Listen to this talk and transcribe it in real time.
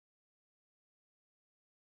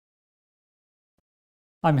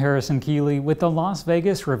I'm Harrison Keely with the Las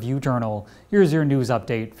Vegas Review-Journal. Here's your news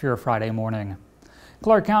update for your Friday morning.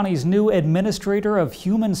 Clark County's new Administrator of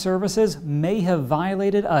Human Services may have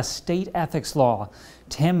violated a state ethics law.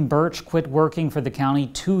 Tim Burch quit working for the county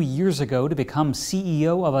 2 years ago to become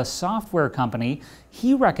CEO of a software company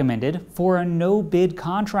he recommended for a no-bid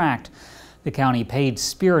contract. The county paid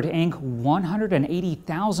Spirit Inc.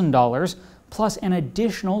 $180,000 plus an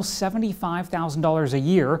additional $75,000 a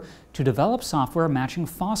year to develop software matching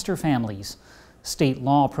foster families. State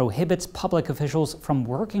law prohibits public officials from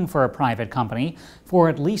working for a private company for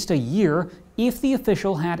at least a year if the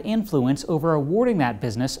official had influence over awarding that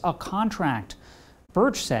business a contract.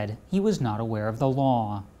 Burch said he was not aware of the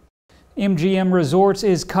law. MGM Resorts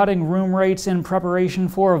is cutting room rates in preparation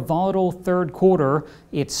for a volatile third quarter.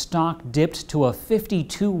 Its stock dipped to a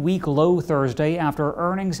 52-week low Thursday after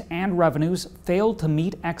earnings and revenues failed to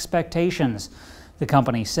meet expectations. The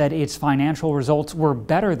company said its financial results were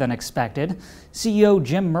better than expected. CEO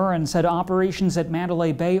Jim Murren said operations at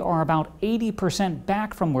Mandalay Bay are about 80%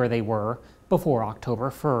 back from where they were before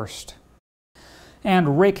October 1st.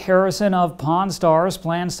 And Rick Harrison of Pawn Stars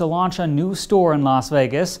plans to launch a new store in Las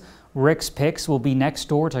Vegas. Rick's Picks will be next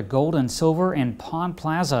door to Gold and Silver in Pawn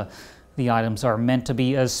Plaza. The items are meant to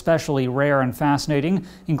be especially rare and fascinating,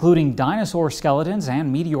 including dinosaur skeletons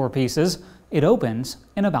and meteor pieces. It opens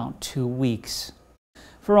in about 2 weeks.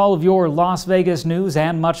 For all of your Las Vegas news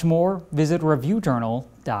and much more, visit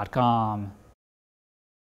reviewjournal.com.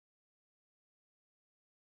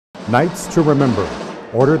 Nights to Remember.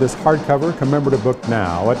 Order this hardcover commemorative book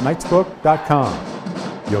now at knightsbook.com.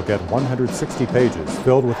 You'll get 160 pages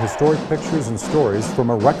filled with historic pictures and stories from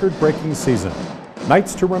a record-breaking season.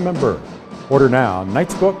 Nights to Remember. Order now,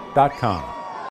 knightsbook.com.